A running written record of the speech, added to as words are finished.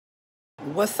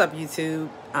What's up, YouTube?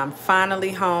 I'm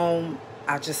finally home.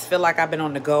 I just feel like I've been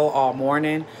on the go all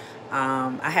morning.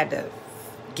 I had to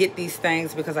get these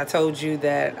things because I told you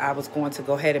that I was going to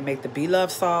go ahead and make the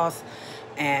Blove sauce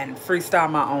and freestyle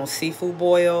my own seafood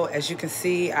boil. As you can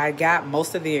see, I got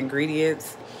most of the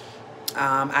ingredients.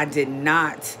 I did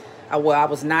not, I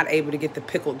was not able to get the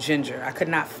pickled ginger. I could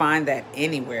not find that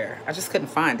anywhere. I just couldn't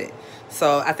find it.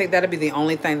 So I think that'll be the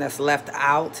only thing that's left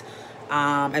out.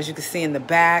 As you can see in the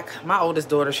back, my oldest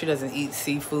daughter, she doesn't eat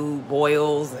seafood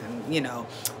boils and, you know,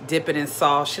 dip it in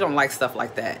sauce. She don't like stuff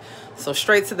like that. So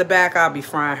straight to the back, I'll be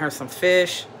frying her some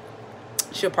fish.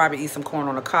 She'll probably eat some corn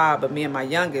on the cob, but me and my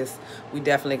youngest, we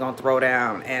definitely gonna throw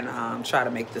down and try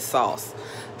to make the sauce.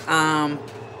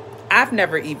 I've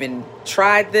never even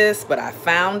tried this, but I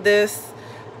found this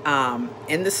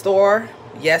in the store.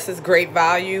 Yes, it's great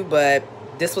value, but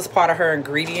this was part of her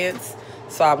ingredients.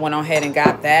 So I went on ahead and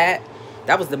got that.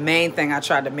 That was the main thing I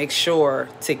tried to make sure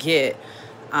to get,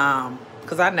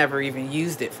 because I never even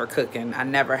used it for cooking. I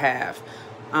never have.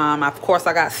 Of course,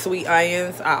 I got sweet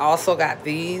onions. I also got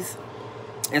these.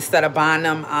 Instead of buying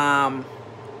them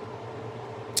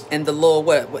in the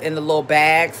little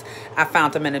bags, I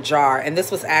found them in a jar, and this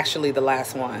was actually the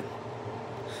last one.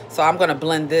 So I'm gonna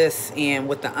blend this in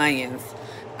with the onions.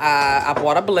 I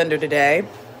bought a blender today.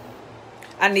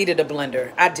 I needed a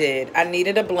blender. I did. I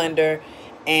needed a blender,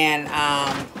 and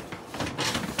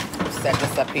set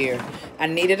this up here. I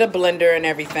needed a blender and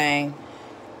everything,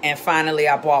 and finally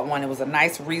I bought one. It was a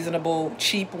nice, reasonable,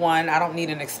 cheap one. I don't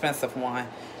need an expensive one.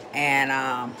 And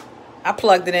I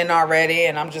plugged it in already,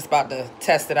 and I'm just about to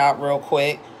test it out real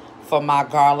quick for my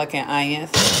garlic and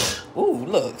onions. Ooh,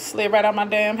 look, slid right out my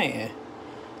damn hand.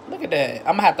 Look at that.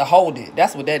 I'm gonna have to hold it.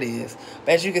 That's what that is.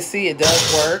 But as you can see, it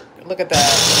does work. Look at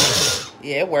that.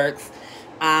 Yeah, it works.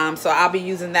 So I'll be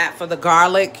using that for the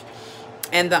garlic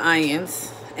and the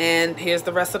onions. And here's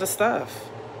the rest of the stuff.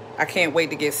 I can't wait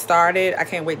to get started. I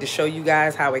can't wait to show you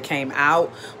guys how it came out,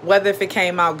 whether if it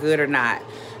came out good or not.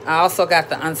 I also got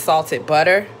the unsalted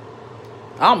butter.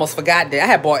 I almost forgot that. I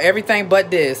had bought everything but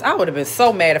this. I would have been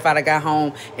so mad if I'd have got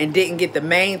home and didn't get the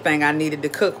main thing I needed to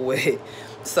cook with.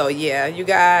 So yeah, you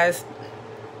guys,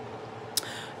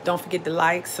 don't forget to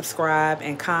like, subscribe,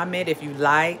 and comment if you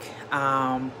like.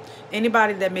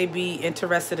 Anybody that may be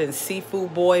interested in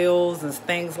seafood boils and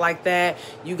things like that,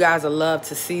 you guys will love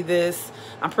to see this.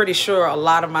 I'm pretty sure a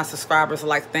lot of my subscribers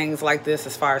like things like this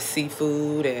as far as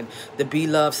seafood and the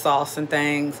Blove sauce and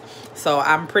things. So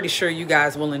I'm pretty sure you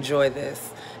guys will enjoy this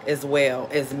as well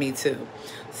as me too.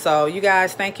 So you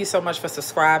guys, thank you so much for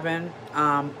subscribing.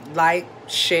 Like,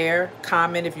 share,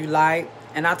 comment if you like,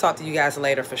 and I'll talk to you guys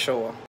later for sure.